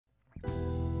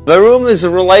The Room is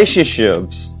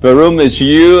relationships. The Room is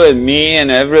you and me and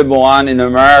everyone in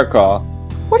America.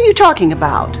 What are you talking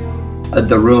about?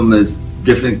 The Room is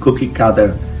different cookie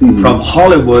cutter from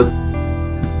Hollywood.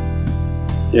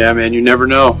 Yeah, man, you never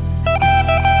know.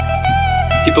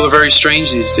 People are very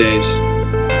strange these days.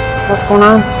 What's going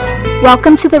on?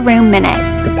 Welcome to The Room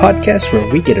Minute, the podcast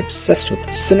where we get obsessed with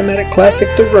the cinematic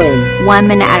classic The Room. 1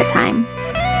 minute at a time.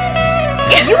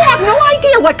 You have no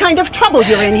idea what kind of trouble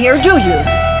you're in here, do you?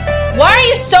 Why are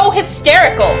you so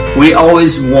hysterical? We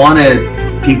always wanted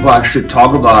people actually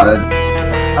talk about it.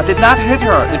 I did not hit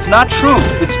her. It's not true.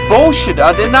 It's bullshit.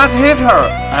 I did not hit her.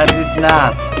 I did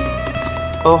not.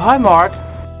 Oh, hi, Mark.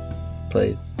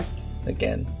 Plays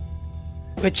again.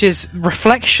 Which is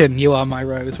Reflection, You Are My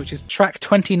Rose, which is track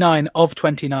 29 of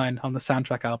 29 on the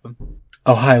soundtrack album.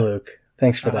 Oh, hi, Luke.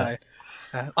 Thanks for that.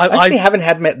 I actually haven't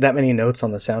had that many notes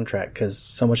on the soundtrack because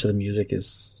so much of the music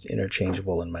is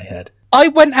interchangeable in my head. I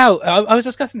went out. I was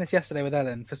discussing this yesterday with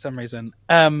Ellen for some reason.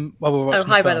 While we were watching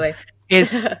hi, by the way.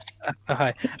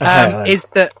 Hi. Hi. Is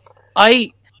that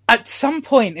I, at some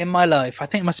point in my life, I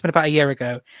think it must have been about a year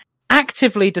ago,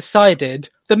 actively decided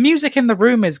the music in The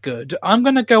Room is good. I'm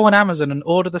going to go on Amazon and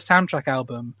order the soundtrack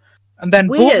album, and then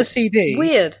bought the CD.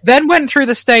 Weird. Then went through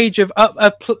the stage of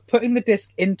putting the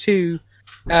disc into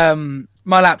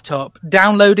my laptop,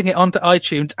 downloading it onto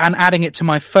iTunes, and adding it to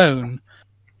my phone.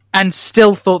 And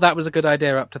still thought that was a good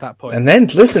idea up to that point. And then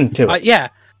listened to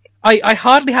it. I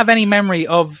hardly have any memory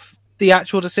of the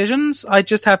actual decisions. I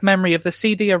just have memory of the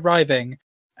CD arriving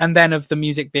and then of the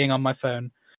music being on my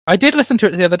phone. I did listen to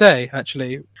it the other day,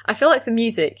 actually. I feel like the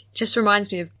music just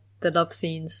reminds me of the love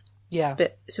scenes. Yeah.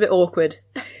 It's a bit awkward.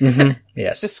 Mm-hmm.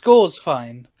 Yes. The score's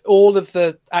fine. All of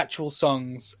the actual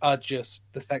songs are just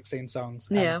the sex scene songs.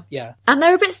 Yeah. Yeah. And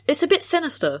it's a bit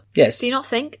sinister. Yes. Do you not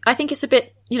think? I think it's a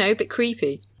bit, a bit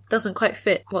creepy. Doesn't quite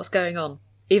fit what's going on,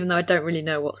 even though I don't really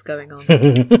know what's going on.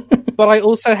 But I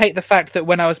also hate the fact that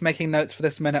when I was making notes for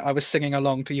this minute, I was singing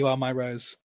along to You Are My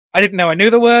Rose. I didn't know I knew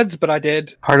the words, but I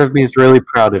did. Part of me is really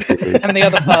proud of you. And the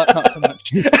other part, not so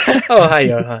much. Oh, hi,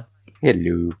 Johan.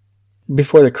 Hello.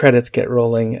 Before the credits get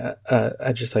rolling,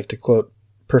 I'd just like to quote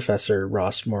Professor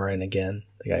Ross Morin again,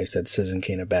 the guy who said Citizen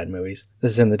Kane of bad movies.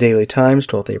 This is in the Daily Times,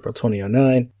 12th April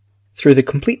 2009. Through the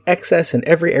complete excess in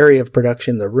every area of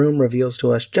production, The Room reveals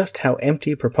to us just how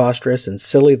empty, preposterous, and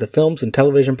silly the films and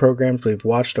television programs we've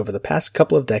watched over the past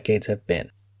couple of decades have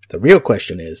been. The real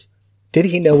question is, did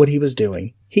he know what he was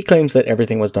doing? He claims that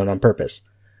everything was done on purpose,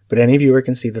 but any viewer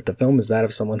can see that the film is that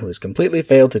of someone who has completely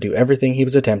failed to do everything he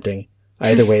was attempting.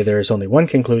 Either way, there is only one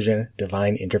conclusion: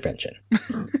 divine intervention.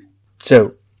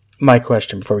 So, my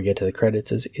question before we get to the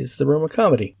credits is The Room a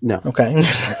comedy? No. Okay.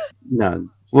 No.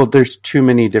 Well, there's too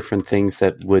many different things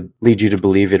that would lead you to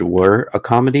believe it were a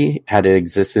comedy had it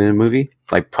existed in a movie,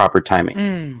 like proper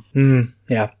timing.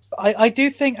 Yeah. I do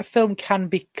think a film can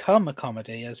become a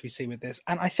comedy, as we see with this.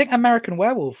 And I think American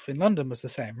Werewolf in London was the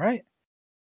same, right?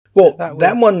 Well,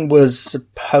 that one was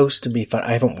supposed to be fun.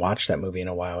 I haven't watched that movie in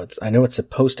a while. I know it's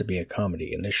supposed to be a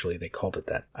comedy. Initially, they called it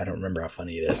that. I don't remember how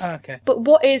funny it is. Oh, okay. But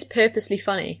what is purposely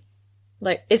funny?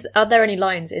 Like, are there any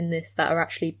lines in this that are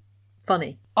actually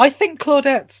funny? I think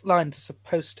Claudette's lines are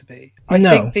supposed to be. What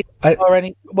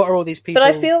are all these people?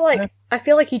 But I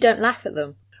feel like you don't laugh at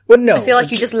them. Well, no. I feel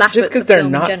like you just laugh at just because the they're film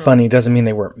in not general. funny doesn't mean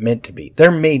they weren't meant to be.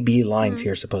 There may be lines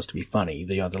here supposed to be funny.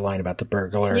 The line about the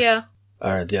burglar,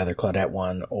 or the other Claudette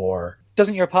one, or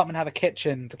doesn't your apartment have a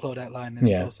kitchen? The Claudette line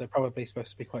is also probably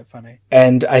supposed to be quite funny.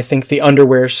 And I think the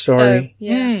underwear story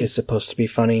is supposed to be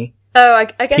funny. Oh,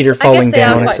 I guess Peter falling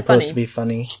down is funny supposed to be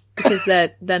funny because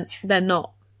they're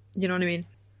not. You know what I mean?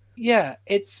 Yeah,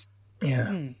 it's we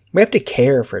have to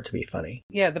care for it to be funny.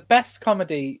 Yeah, the best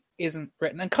comedy isn't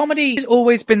written, and comedy has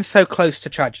always been so close to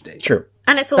tragedy. True,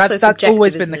 and it's also that's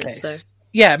always been the it, case. So.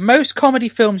 Yeah, most comedy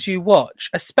films you watch,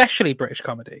 especially British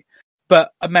comedy,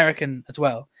 but American as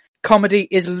well, comedy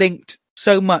is linked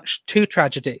so much to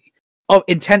tragedy,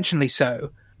 intentionally so.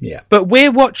 Yeah, but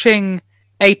we're watching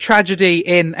a tragedy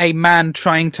in a man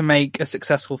trying to make a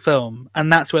successful film,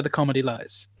 and that's where the comedy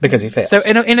lies. Because he fails. So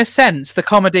in a sense, the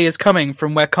comedy is coming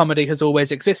from where comedy has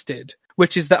always existed,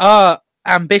 which is that our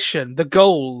ambition, the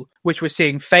goal, which we're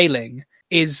seeing failing,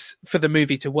 is for the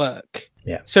movie to work.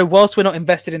 Yeah. So whilst we're not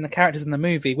invested in the characters in the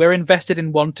movie, we're invested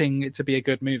in wanting it to be a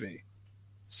good movie.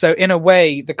 So in a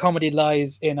way, the comedy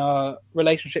lies in our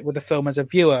relationship with the film as a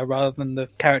viewer rather than the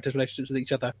characters' relationships with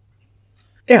each other.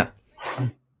 Yeah.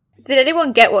 Did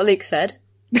anyone get what Luke said?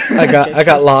 I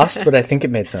got lost, but I think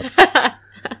it made sense.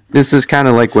 This is kind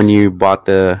of like when you bought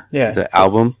the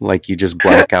album, like you just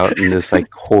black out in this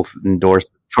like whole door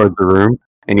towards the room,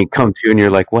 and you come to and you're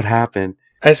like, "What happened?"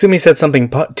 I assume he said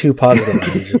something too positive and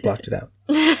he just blocked it out.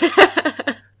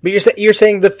 But you're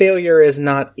saying the failure is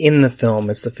not in the film,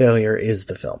 it's the failure is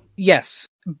the film. Yes,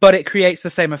 but it creates the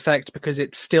same effect because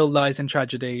it still lies in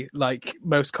tragedy like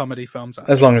most comedy films are.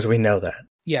 As long as we know that.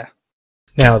 Yeah.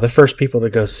 Now, the first people to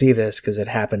go see this, because it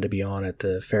happened to be on at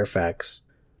the Fairfax,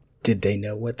 did they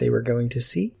know what they were going to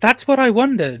see? That's what I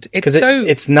wondered. Because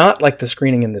it's not like the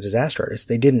screening in The Disaster Artist.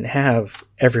 They didn't have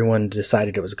everyone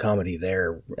decided it was a comedy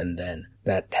there and then.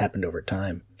 That happened over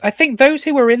time. I think those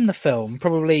who were in the film,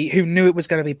 probably who knew it was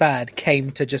going to be bad,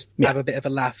 came to just have a bit of a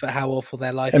laugh at how awful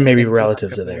their life is. And maybe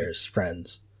relatives of theirs,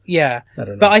 friends. Yeah. I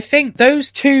don't know. But I think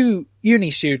those two uni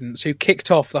students who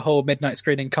kicked off the whole midnight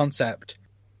screening concept,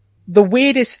 the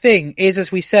weirdest thing is,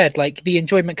 as we said, like the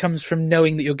enjoyment comes from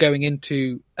knowing that you're going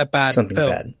into a bad Something film.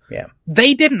 bad, yeah.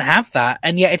 They didn't have that,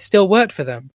 and yet it still worked for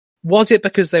them. Was it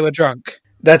because they were drunk?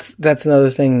 That's another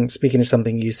thing, speaking of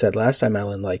something you said last time,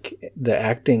 Ellen, like the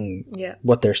acting,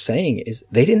 what they're saying is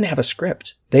they didn't have a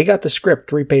script. They got the script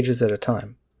 3 pages at a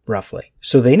time, roughly.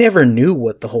 So they never knew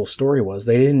what the whole story was.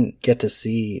 They didn't get to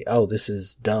see, oh, this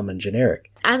is dumb and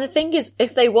generic. And the thing is,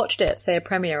 if they watched it, say a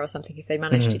premiere or something, if they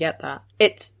managed to get that,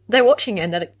 they're watching it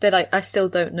and they're like, I still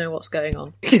don't know what's going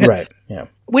on. Right, yeah.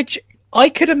 Which I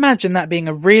could imagine that being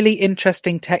a really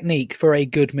interesting technique for a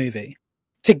good movie.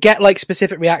 To get like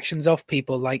specific reactions off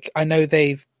people, like I know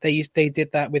they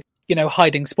did that with, you know,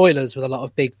 hiding spoilers with a lot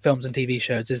of big films and TV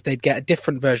shows, is they'd get a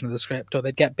different version of the script or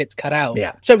they'd get bits cut out.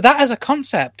 Yeah. So that as a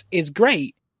concept is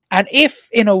great. And if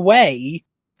in a way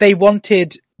they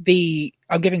wanted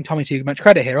I'm giving Tommy too much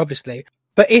credit here, obviously,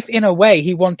 but if in a way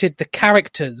he wanted the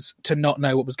characters to not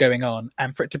know what was going on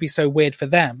and for it to be so weird for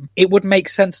them, it would make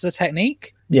sense as a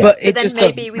technique. Yeah. But then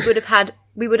maybe we would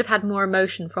have had more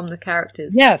emotion from the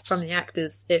characters, from the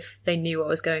actors, if they knew what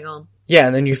was going on. Yeah,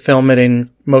 and then you film it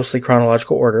in mostly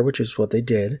chronological order, which is what they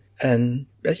did. And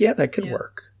yeah, that could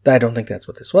work. I don't think that's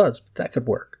what this was, but that could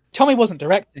work. Tommy wasn't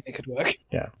directing, it could work.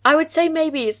 Yeah. I would say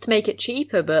maybe it's to make it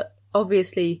cheaper, but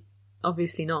obviously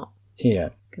not. Yeah.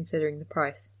 Considering the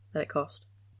price that it cost.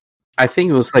 I think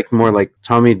it was like more like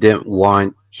Tommy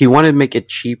he wanted to make it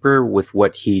cheaper with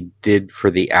what he did for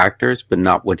the actors, but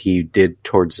not what he did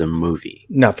towards the movie.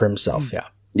 Not for himself, yeah.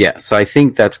 Yeah, so I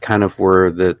think that's kind of where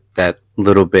that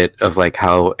little bit of like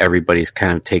how everybody's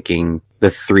kind of taking the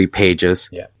 3 pages.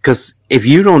 Yeah. Because if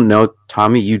you don't know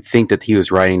Tommy, you'd think that he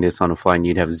was writing this on the fly and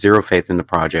you'd have zero faith in the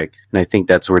project. And I think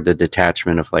that's where the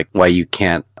detachment of like why you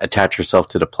can't attach yourself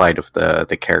to the plight of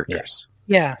the characters.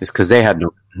 Yeah. It's because they had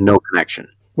no connection.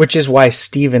 Which is why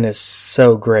Steven is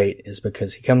so great, is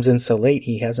because he comes in so late,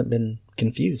 he hasn't been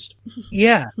confused.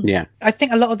 Yeah. Yeah. I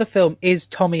think a lot of the film is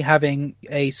Tommy having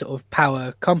a sort of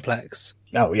power complex.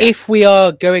 Oh, yeah. If we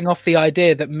are going off the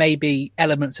idea that maybe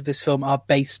elements of this film are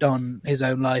based on his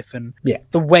own life and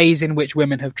the ways in which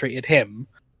women have treated him,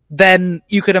 then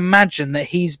you could imagine that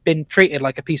he's been treated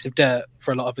like a piece of dirt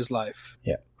for a lot of his life.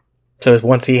 Yeah. So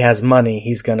once he has money,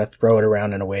 he's going to throw it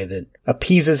around in a way that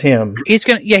appeases him. He's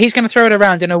going to throw it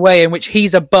around in a way in which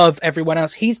he's above everyone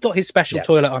else. He's got his special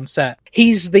toilet on set.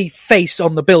 He's the face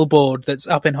on the billboard that's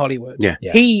up in Hollywood. Yeah.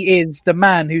 He is the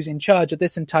man who's in charge of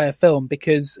this entire film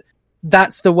because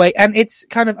that's the way. And it's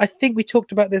kind of, I think we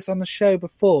talked about this on the show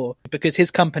before, because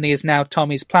his company is now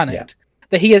Tommy's Planet,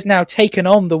 that he has now taken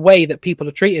on the way that people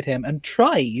have treated him and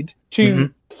tried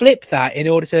to flip that in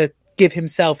order to give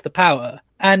himself the power.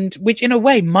 And which in a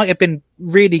way might have been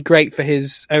really great for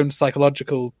his own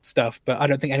psychological stuff, but I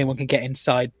don't think anyone can get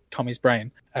inside Tommy's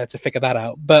brain to figure that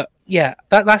out. But yeah,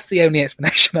 that's the only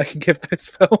explanation I can give this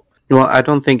film. Well, I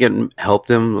don't think it helped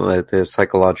him with his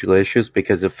psychological issues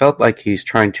because it felt like he's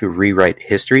trying to rewrite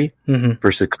history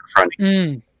versus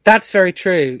confronting. That's very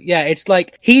true. Yeah, it's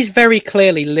like he's very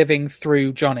clearly living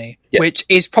through Johnny, which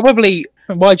is probably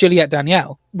why Juliette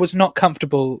Danielle was not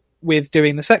comfortable with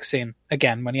doing the sex scene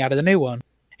again when he added a new one.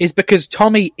 Is because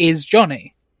Tommy is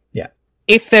Johnny. Yeah.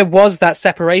 If there was that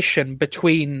separation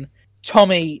between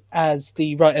Tommy as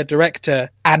the writer-director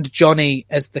and Johnny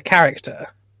as the character,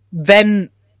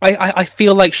 then I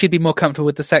feel like she'd be more comfortable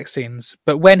with the sex scenes.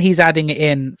 But when he's adding it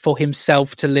in for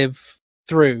himself to live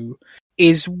through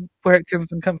is where it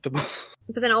becomes uncomfortable.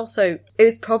 But then also, it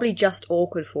was probably just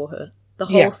awkward for her. The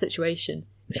whole situation.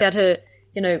 She had her,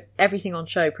 everything on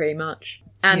show pretty much.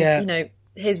 And,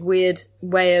 his weird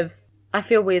way of... I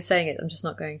feel weird saying it. I'm just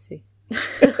not going to.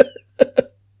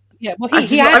 Yeah, well,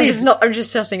 I'm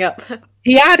just shutting up.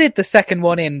 He added the second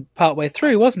one in partway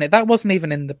through, wasn't it? That wasn't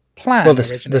even in the plan. Well, the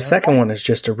second one is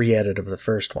just a re-edit of the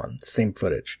first one, same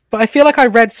footage. But I feel like I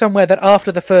read somewhere that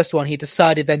after the first one, he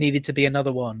decided there needed to be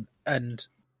another one, and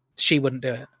she wouldn't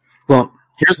do it. Well,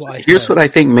 Here's what I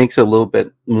think makes it a little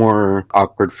bit more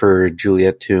awkward for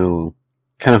Juliet to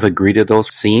kind of agree to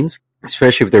those scenes,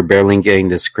 especially if they're barely getting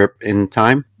the script in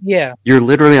time. Yeah. You're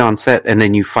literally on set and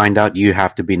then you find out you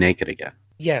have to be naked again.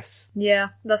 Yes. Yeah,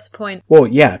 that's the point. Well,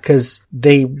 yeah, because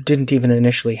they didn't even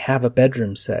initially have a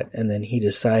bedroom set, and then he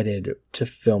decided to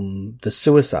film the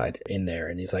suicide in there,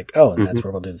 and he's like, oh, and that's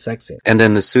where we'll do the sex scene. And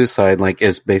then the suicide, like,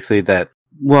 is basically that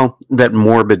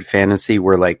morbid fantasy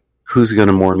where, like, who's going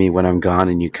to mourn me when I'm gone,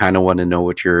 and you kind of want to know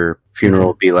what your funeral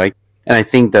will be like. And I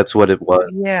think that's what it was.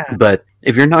 Yeah. But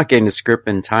if you're not getting the script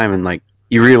in time and, like,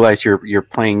 you realize you're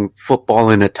playing football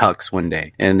in a tux one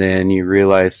day, and then you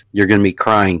realize you're going to be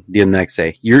crying the next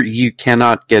day. You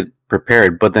cannot get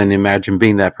prepared. But then imagine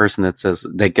being that person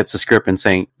that gets a script and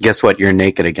saying, "Guess what? You're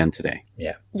naked again today."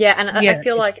 Yeah, yeah, and I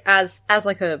feel like as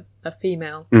like a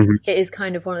female, it is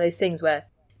kind of one of those things where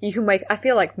you can I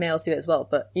feel like males do it as well,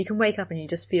 but you can wake up and you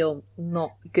just feel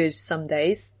not good some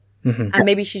days, and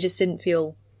maybe she just didn't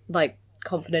feel like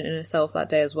confident in herself that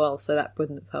day as well, so that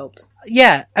wouldn't have helped.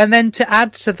 Yeah, and then to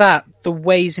add to that, the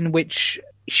ways in which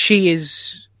she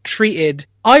is treated,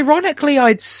 ironically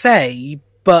I'd say,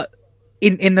 but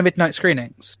in the midnight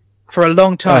screenings, for a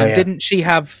long time, didn't she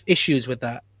have issues with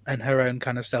that and her own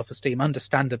kind of self-esteem,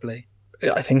 understandably?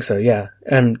 I think so, yeah.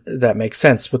 And that makes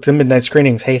sense. With the midnight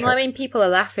screenings, hate her. Well, I mean, people are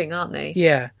laughing, aren't they?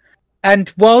 Yeah.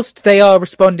 And whilst they are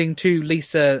responding to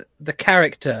Lisa, the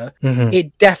character,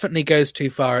 it definitely goes too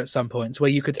far at some points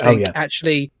where you could think,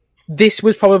 actually, this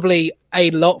was probably a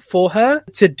lot for her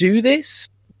to do this,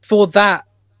 for that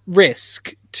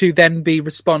risk to then be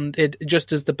responded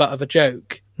just as the butt of a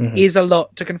joke is a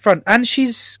lot to confront. And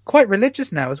she's quite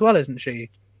religious now as well, isn't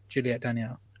she, Juliette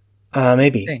Danielle?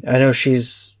 Maybe. I know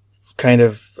she's kind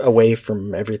of away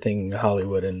from everything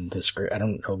Hollywood and the screen. I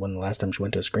don't know when the last time she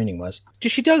went to a screening was.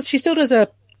 She still does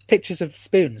pictures of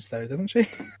spoons, though, doesn't she?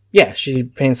 Yeah, she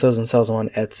paints those and sells them on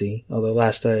Etsy. Although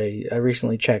last I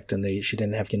recently checked, and she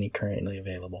didn't have any currently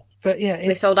available. But yeah,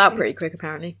 they sold out pretty quick,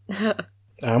 apparently. I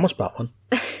almost bought one.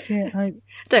 Yeah,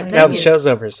 now the show's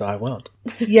over, so I won't.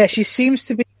 Yeah, she seems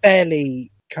to be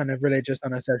fairly kind of religious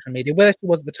on her social media, whether she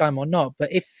was at the time or not.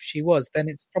 But if she was, then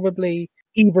it's probably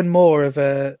even more of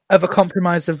a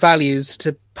compromise of values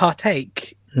to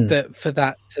partake. That for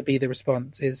that to be the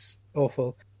response is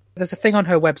awful. There's a thing on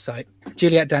her website,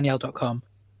 JulietteDanielle.com,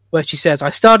 where she says,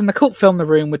 I starred in the cult film The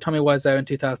Room with Tommy Wiseau in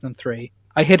 2003.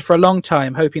 I hid for a long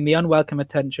time, hoping the unwelcome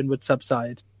attention would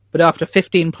subside. But after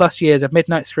 15 plus years of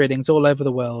midnight screenings all over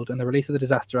the world and the release of The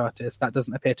Disaster Artist, that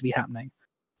doesn't appear to be happening.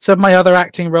 Some of my other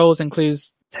acting roles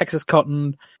includes Texas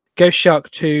Cotton, Ghost Shark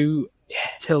 2,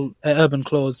 till Urban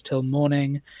Claws Till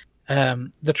Morning,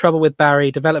 The Trouble with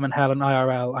Barry, Development Hell, and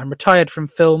IRL. I'm retired from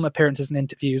film appearances and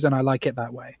interviews, and I like it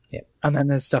that way. Yeah. And then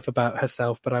there's stuff about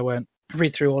herself, but I won't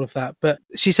read through all of that. But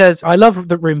she says, I love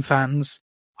The Room fans.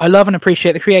 I love and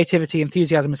appreciate the creativity,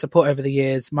 enthusiasm, and support over the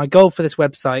years. My goal for this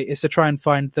website is to try and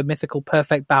find the mythical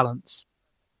perfect balance,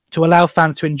 to allow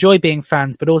fans to enjoy being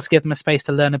fans, but also give them a space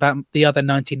to learn about the other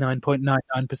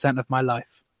 99.99% of my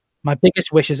life. My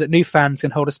biggest wish is that new fans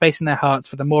can hold a space in their hearts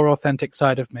for the more authentic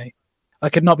side of me. I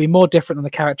could not be more different than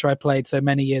the character I played so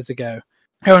many years ago.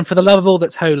 Oh, and for the love of all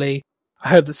that's holy, I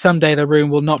hope that someday The Room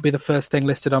will not be the first thing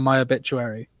listed on my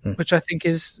obituary, which I think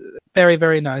is very,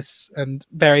 very nice and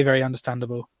very, very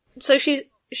understandable. So she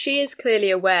is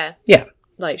clearly aware. Yeah.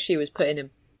 Like she was put in a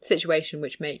situation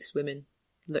which makes women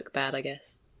look bad, I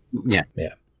guess. Yeah.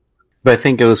 Yeah. But I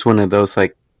think it was one of those,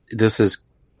 like, this is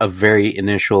a very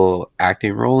initial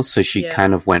acting role, so she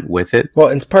kind of went with it. Well,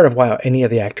 and it's part of why any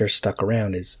of the actors stuck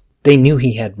around is they knew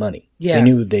he had money. Yeah. They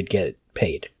knew they'd get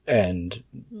paid. And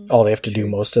all they have to do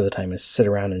most of the time is sit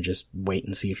around and just wait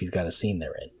and see if he's got a scene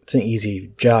they're in. It's an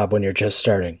easy job when you're just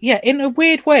starting. Yeah, in a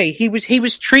weird way, he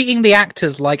was treating the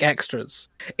actors like extras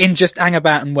in just hang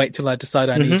about and wait till I decide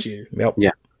I need you. Yep.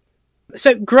 Yeah.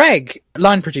 So Greg,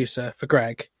 line producer for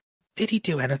Greg, did he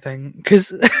do anything?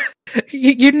 Because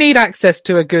you need access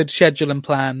to a good schedule and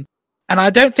plan. And I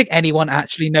don't think anyone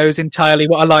actually knows entirely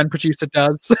what a line producer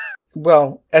does.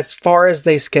 Well, as far as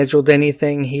they scheduled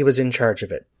anything, he was in charge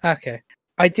of it. Okay.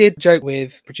 I did joke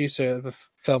with producer of a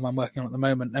film I'm working on at the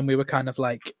moment, and we were kind of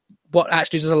like, what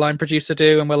actually does a line producer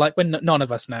do? And we're like, none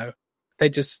of us know. They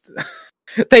just,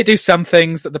 they do some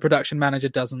things that the production manager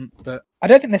doesn't, but I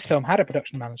don't think this film had a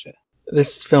production manager.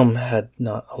 This film had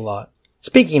not a lot.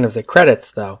 Speaking of the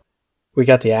credits, though, we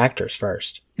got the actors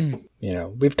first. You know,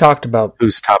 we've talked about...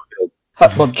 Who's top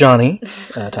billed? Well, Johnny,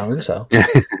 Tommy Wiseau,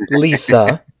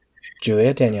 Lisa,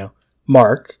 Juliette Danielle,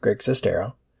 Mark, Greg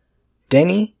Sestero,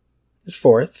 Denny is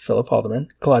fourth, Philip Haldeman,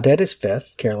 Claudette is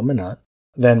fifth, Carolyn Minot,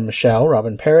 then Michelle,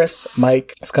 Robin Paris,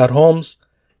 Mike, Scott Holmes,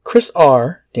 Chris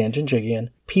R., Dan Janjigian,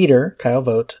 Peter, Kyle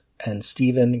Vogt, and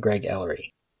Stephen Greg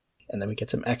Ellery. And then we get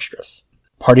some extras.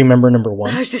 Party member number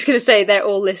 1. I was just going to say, they're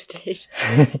all listed.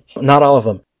 Not all of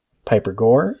them. Piper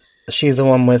Gore. She's the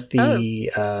one with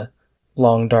the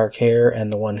long dark hair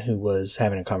and the one who was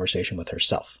having a conversation with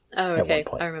herself. Oh, at okay. one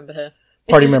point. I remember her.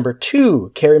 Party member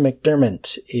 2, Carrie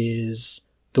McDermott, is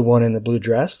the one in the blue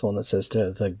dress, the one that says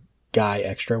to the guy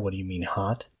extra, "What do you mean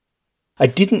hot?" I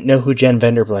didn't know who Jen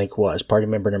Vanderblank was, party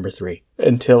member number 3,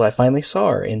 until I finally saw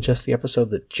her in just the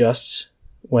episode that just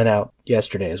went out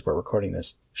yesterday as we're recording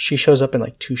this. She shows up in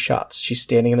like 2 shots. She's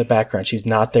standing in the background. She's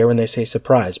not there when they say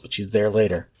surprise, but she's there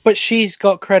later. But she's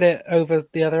got credit over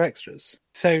the other extras.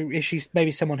 So is she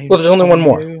maybe someone who... Well, there's only one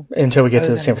more until we get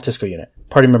to the San Francisco unit.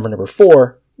 Party member number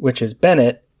 4, which is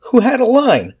Bennett, who had a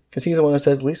line, because he's the one who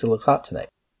says Lisa looks hot tonight.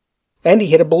 And he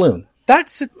hit a balloon.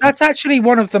 That's actually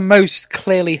one of the most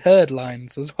clearly heard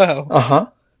lines as well. Uh-huh.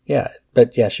 Yeah,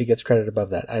 but yeah, she gets credit above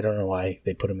that. I don't know why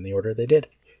they put them in the order they did.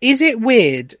 Is it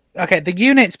weird? Okay, the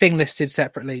units being listed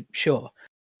separately, sure.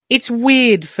 It's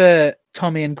weird for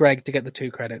Tommy and Greg to get the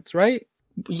 2 credits, right?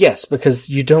 Yes, because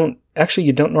you don't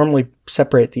normally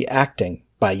separate the acting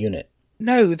by unit.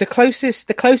 No, the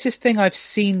closest thing I've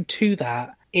seen to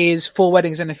that is 4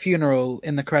 Weddings and a Funeral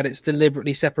in the credits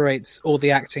deliberately separates all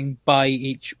the acting by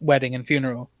each wedding and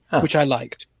funeral, which I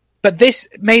liked. But this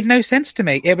made no sense to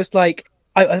me. It was like,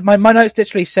 my notes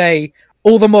literally say,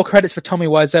 all the more credits for Tommy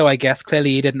Wiseau, I guess.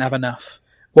 Clearly he didn't have enough.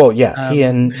 Well, yeah, he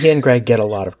and Greg get a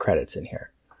lot of credits in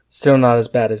here. Still not as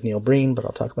bad as Neil Breen, but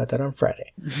I'll talk about that on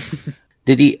Friday.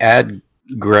 Did he add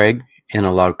Greg in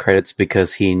a lot of credits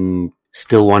because he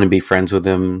still want to be friends with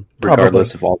him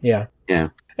regardless of all? Yeah. Yeah.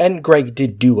 And Greg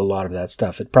did do a lot of that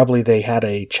stuff. They had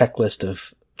a checklist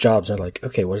of jobs. They're like,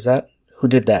 okay, what is that? Who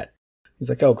did that? He's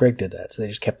like, oh, Greg did that. So they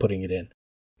just kept putting it in.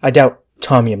 I doubt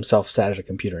Tommy himself sat at a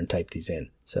computer and typed these in.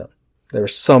 So there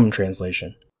was some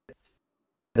translation.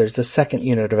 There's the second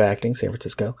unit of acting, San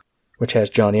Francisco, which has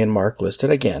Johnny and Mark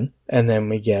listed again. And then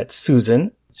we get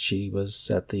Susan. She was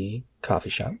at the coffee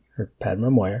shop, or Padma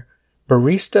Moyer.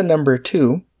 Barista number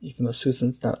 2, even though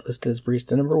Susan's not listed as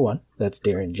barista number 1. That's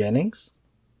Darren Jennings.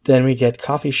 Then we get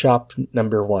coffee shop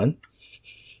number 1.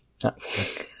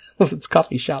 It's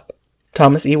coffee shop.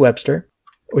 Thomas E. Webster,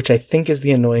 which I think is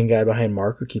the annoying guy behind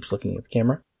Mark who keeps looking at the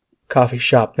camera. Coffee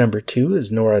shop number 2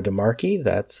 is Nora DeMarchi.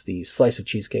 That's the slice of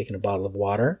cheesecake and a bottle of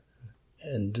water.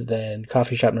 And then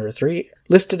coffee shop number 3,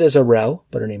 listed as Arel,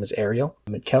 but her name is Ariel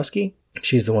Mitkowski.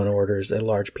 She's the one who orders a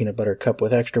large peanut butter cup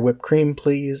with extra whipped cream,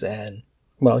 please. And,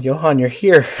 well, Johan, you're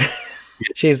here.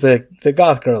 She's the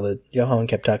goth girl that Johan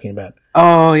kept talking about.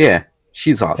 Oh, yeah.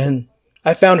 She's awesome. And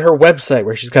I found her website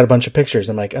where she's got a bunch of pictures.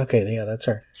 I'm like, okay, yeah, that's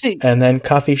her. See, and then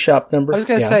coffee shop number... I was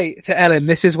going to say to Ellen,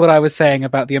 this is what I was saying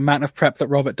about the amount of prep that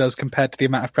Robert does compared to the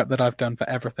amount of prep that I've done for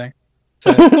everything.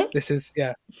 So this is...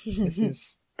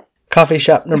 Coffee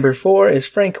shop number 4 is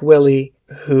Frank Willie,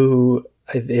 who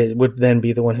it would then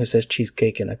be the one who says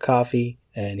cheesecake and a coffee.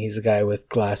 And he's the guy with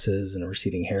glasses and a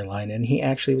receding hairline. And he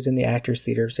actually was in the Actors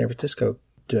Theater of San Francisco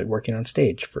working on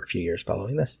stage for a few years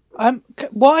following this.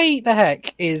 Why the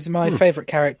heck is my favorite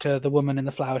character, the woman in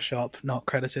the flower shop, not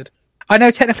credited? I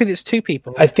know technically it's 2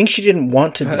 people. I think she didn't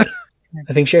want to be.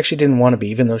 I think she actually didn't want to be,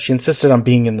 even though she insisted on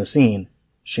being in the scene.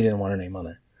 She didn't want her name on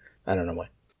there. I don't know why.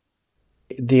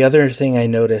 The other thing I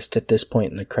noticed at this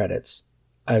point in the credits,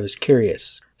 I was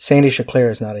curious. Sandy Chaclair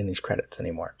is not in these credits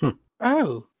anymore.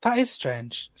 Oh, that is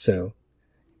strange. So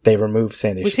they removed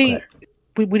Sandy Chaclair.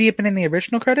 Would he have been in the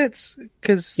original credits?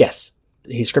 Yes.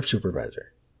 He's script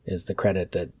supervisor is the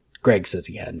credit that Greg says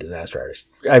he had in Disaster Artist.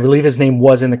 I believe his name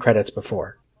was in the credits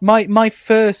before. My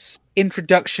first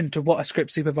introduction to what a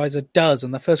script supervisor does,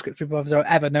 and the first script supervisor I've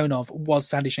ever known of, was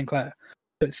Sandy Chaclair.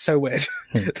 It's so weird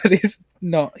that he's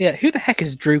not... Yeah, who the heck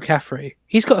is Drew Caffrey?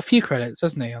 He's got a few credits,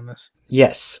 hasn't he, on this?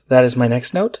 Yes, that is my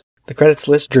next note. The credits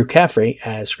list Drew Caffrey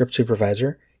as script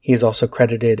supervisor. He is also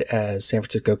credited as San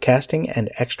Francisco casting and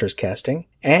extras casting,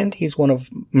 and he's one of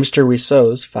Mr.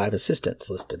 Rousseau's 5 assistants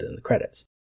listed in the credits.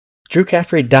 Drew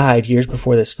Caffrey died years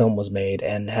before this film was made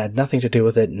and had nothing to do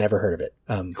with it, never heard of it.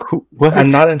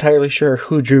 I'm not entirely sure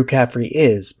who Drew Caffrey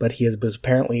is, but he was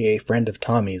apparently a friend of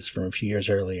Tommy's from a few years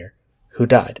earlier who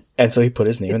died. And so he put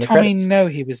his name in the Tommy credits. know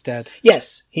he was dead?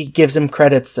 Yes. He gives him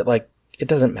credits that, it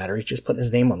doesn't matter. He's just putting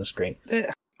his name on the screen.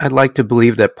 I'd like to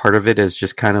believe that part of it is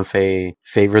just kind of a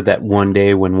favor that one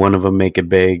day when one of them make it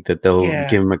big, that they'll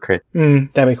give him a credit.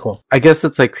 That'd be cool. I guess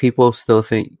it's like people still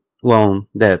think,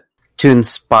 that to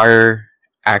inspire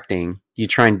acting, you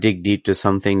try and dig deep to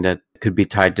something that could be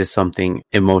tied to something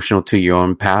emotional to your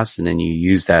own past, and then you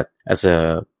use that as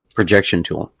a projection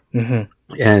tool.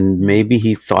 Mm-hmm. And maybe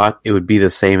he thought it would be the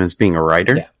same as being a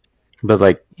writer. Yeah. But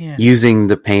like Yeah. using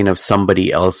the pain of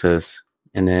somebody else's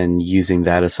and then using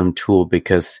that as some tool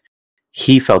because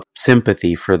he felt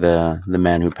sympathy for the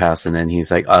man who passed, and then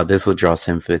he's like, oh, this will draw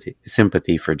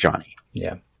sympathy for Johnny.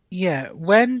 Yeah. Yeah.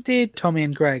 When did Tommy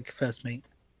and Greg first meet?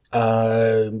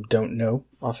 Don't know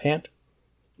offhand.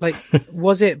 Like,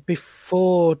 was it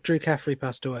before Drew Caffrey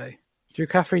passed away? Drew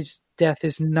Caffrey's death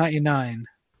is 99.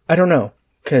 I don't know,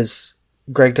 because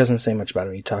Greg doesn't say much about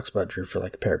him. He talks about Drew for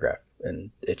like a paragraph,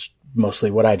 and it's mostly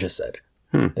what I just said.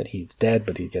 That he's dead,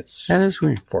 but he gets That is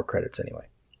weird. 4 credits anyway.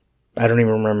 I don't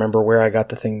even remember where I got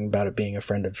the thing about it being a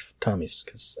friend of Tommy's,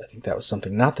 because I think that was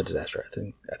something, not the Disaster. I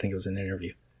think it was an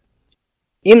interview.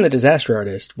 In The Disaster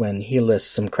Artist, when he lists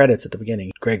some credits at the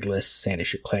beginning, Greg lists Sandy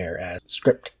Scheclair as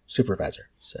script supervisor.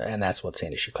 And that's what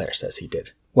Sandy Scheclair says he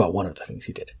did. Well, one of the things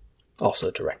he did. Also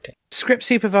directing. Script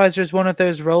supervisor is one of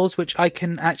those roles which I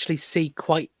can actually see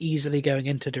quite easily going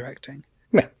into directing.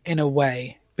 Yeah. In a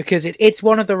way. Because it's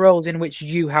one of the roles in which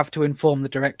you have to inform the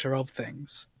director of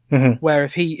things. Mm-hmm. Where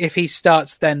if he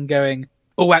starts then going,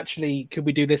 oh, actually, could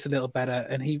we do this a little better?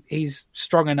 And he's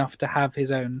strong enough to have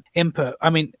his own input. I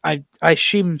mean, I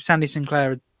assume Sandy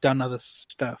Sinclair had done other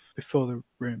stuff before The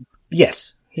Room.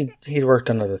 Yes. He'd worked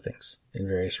on other things in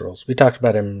various roles. We talked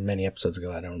about him many episodes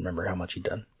ago. I don't remember how much he'd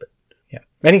done, but yeah.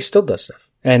 And he still does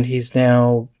stuff. And he's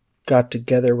now got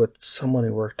together with someone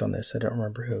who worked on this. I don't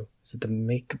remember who. Is it the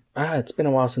makeup? It's been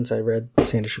a while since I read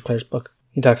Sandy Scheclair's book.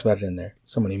 He talks about it in there.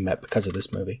 Someone he met because of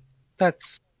this movie.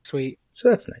 That's sweet. So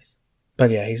that's nice. But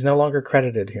yeah, he's no longer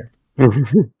credited here.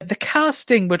 The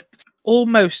casting would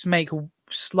almost make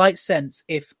slight sense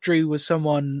if Drew was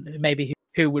someone maybe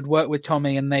who would work with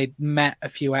Tommy and they'd met a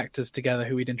few actors together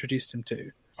who he'd introduced him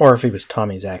to. Or if he was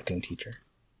Tommy's acting teacher.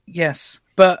 Yes,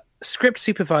 but script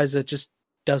supervisor just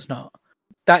does not.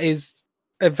 That is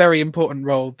a very important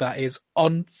role that is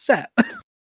on set.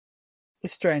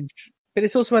 It's strange. But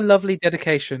it's also a lovely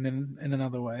dedication in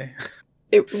another way.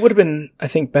 It would have been, I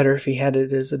think, better if he had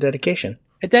it as a dedication.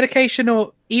 A dedication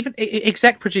or even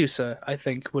exec producer, I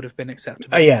think, would have been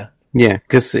acceptable. Yeah. Yeah,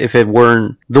 because if it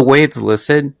weren't the way it's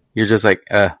listed, you're just like,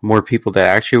 more people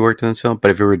that actually worked on this film.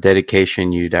 But if it were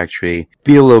dedication, you'd actually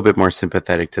be a little bit more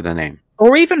sympathetic to the name.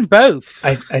 Or even both.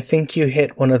 I think you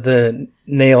hit one of the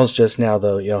nails just now,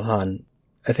 though, Johan.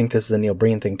 I think this is the Neil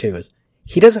Breen thing, too, is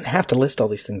he doesn't have to list all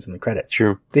these things in the credits.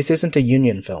 True. This isn't a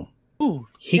union film. Ooh,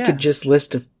 He could just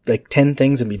list like 10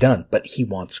 things and be done, but he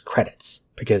wants credits.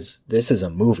 Because this is a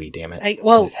movie, damn it.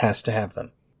 It has to have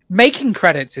them. Making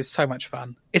credits is so much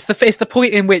fun. It's the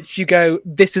point in which you go,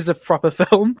 this is a proper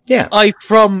film. Yeah.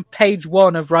 From page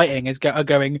 1 of writing are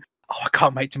going, oh, I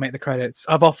can't wait to make the credits.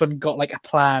 I've often got like a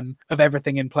plan of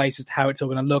everything in place as to how it's all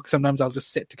going to look. Sometimes I'll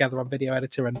just sit together on Video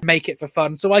Editor and make it for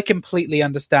fun. So I completely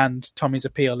understand Tommy's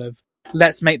appeal of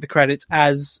let's make the credits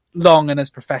as long and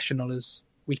as professional as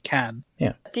we can.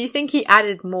 Yeah. Do you think he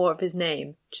added more of his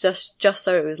name just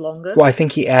so it was longer? Well, I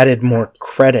think he added more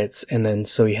credits, and then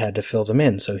so he had to fill them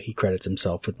in. So he credits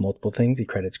himself with multiple things. He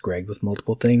credits Greg with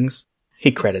multiple things.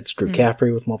 He credits Drew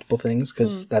Caffrey with multiple things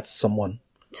because that's someone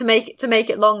to make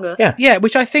it longer. Yeah,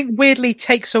 which I think weirdly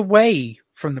takes away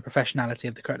from the professionality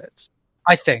of the credits.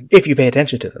 I think if you pay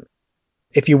attention to them.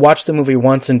 If you watch the movie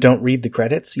once and don't read the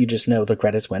credits, you just know the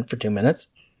credits went for 2 minutes.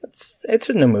 It's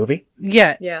in the movie.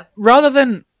 Yeah. Rather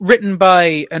than written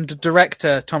by and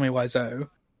director Tommy Wiseau,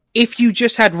 if you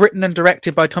just had written and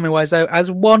directed by Tommy Wiseau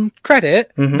as one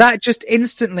credit, that just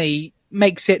instantly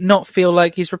makes it not feel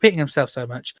like he's repeating himself so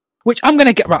much. Which I'm going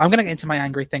to get into my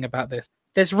angry thing about this.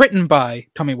 There's written by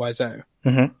Tommy Wiseau.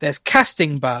 There's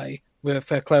casting by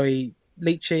for Chloe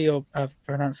Leachy, or I've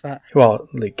pronounced that. Well,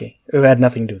 Leachy, who had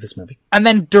nothing to do with this movie. And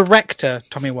then director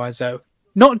Tommy Wiseau.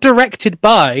 Not directed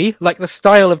by, like the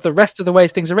style of the rest of the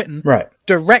ways things are written. Right.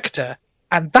 Director.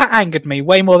 And that angered me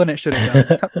way more than it should have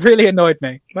done. That really annoyed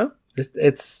me. Well,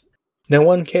 it's no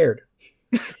one cared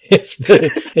if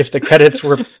the credits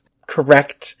were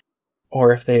correct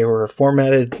or if they were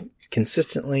formatted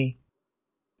consistently.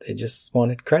 They just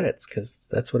wanted credits because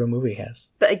that's what a movie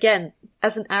has. But again,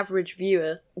 as an average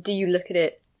viewer, do you look at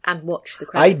it and watch the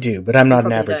credits? I do, but I'm not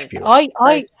an average viewer. I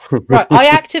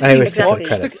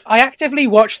actively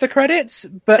watch the credits,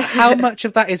 but how much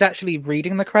of that is actually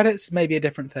reading the credits may be a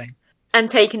different thing. And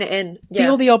taking it in. Yeah.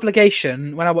 Feel the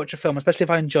obligation when I watch a film, especially if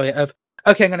I enjoy it, of,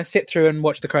 okay, I'm going to sit through and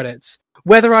watch the credits.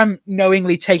 Whether I'm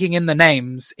knowingly taking in the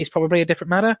names is probably a different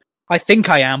matter. I think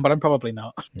I am, but I'm probably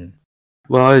not.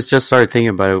 Well, I just started thinking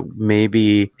about it.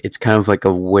 Maybe it's kind of like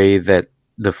a way that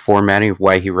the formatting of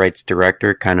why he writes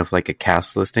director, kind of like a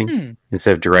cast listing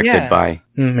instead of directed by.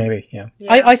 Maybe, yeah.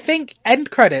 I think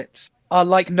end credits are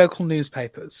like local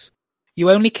newspapers.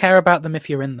 You only care about them if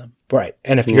you're in them. Right.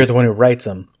 And if you're the one who writes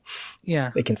them,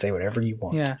 Yeah. They can say whatever you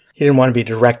want. Yeah. He didn't want to be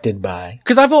directed by.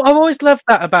 Because I've always loved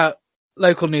that about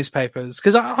local newspapers.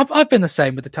 Because I've been the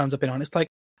same with the towns I've been on. It's like,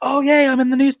 oh yeah, I'm in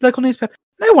the local newspaper.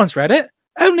 No one's read it.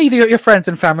 Only your friends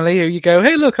and family who you go,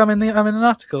 hey, look, I'm in an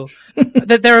article.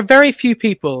 There are very few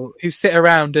people who sit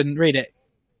around and read it.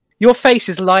 Your face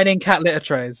is lining cat litter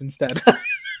trays instead.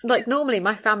 Like, normally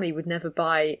my family would never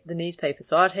buy the newspaper,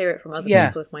 so I'd hear it from other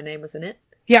people if my name was in it.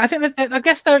 Yeah, I think that. I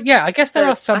guess there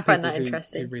are some. I find that people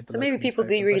interesting. who read the so maybe people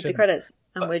do read the credits,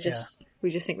 and we just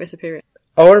think we're superior.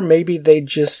 Or maybe they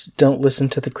just don't listen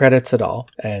to the credits at all.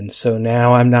 And so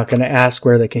now I'm not going to ask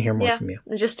where they can hear more from you.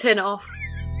 Just turn it off.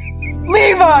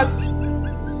 Leave us!